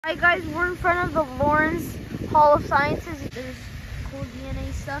Hi guys, we're in front of the Lawrence Hall of Sciences. There's cool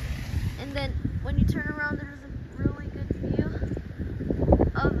DNA stuff, and then when you turn around, there's a really good view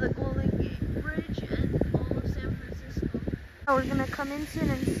of the Golden Gate Bridge and all of San Francisco. We're gonna come in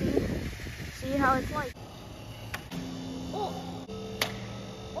soon and see how it's like. Oh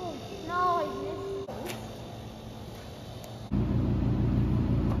no, I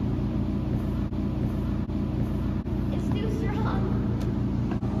missed. It's too strong.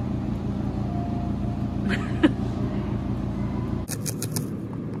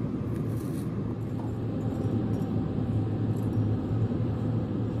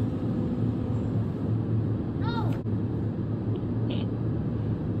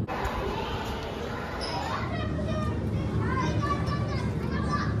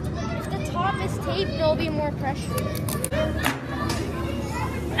 Is tape, there'll be more pressure.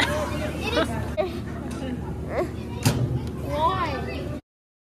 Why?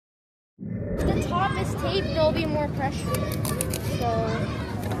 The top is taped, there'll be more pressure. So,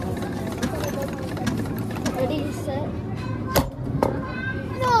 ready, set.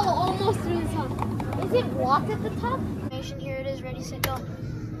 No, almost through the top. Is it blocked at the top? Here it is, ready, set, go.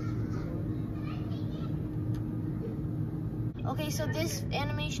 Okay, so this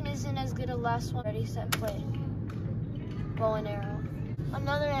animation isn't as good as the last one. Ready, set, play. Bow and arrow.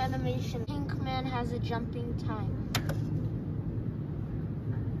 Another animation. Pink man has a jumping time.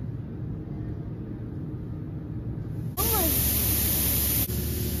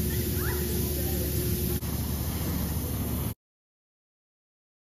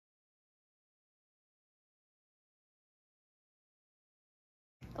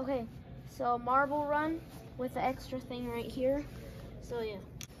 Okay, so marble run with the extra thing right here. So yeah,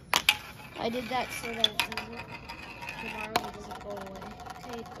 I did that so that the marble doesn't go away.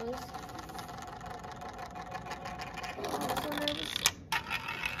 Okay, it goes. Oh, I'm so nervous.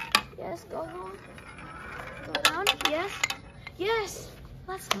 Yes, go on. Go down. Yes. Yes.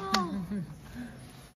 Let's go.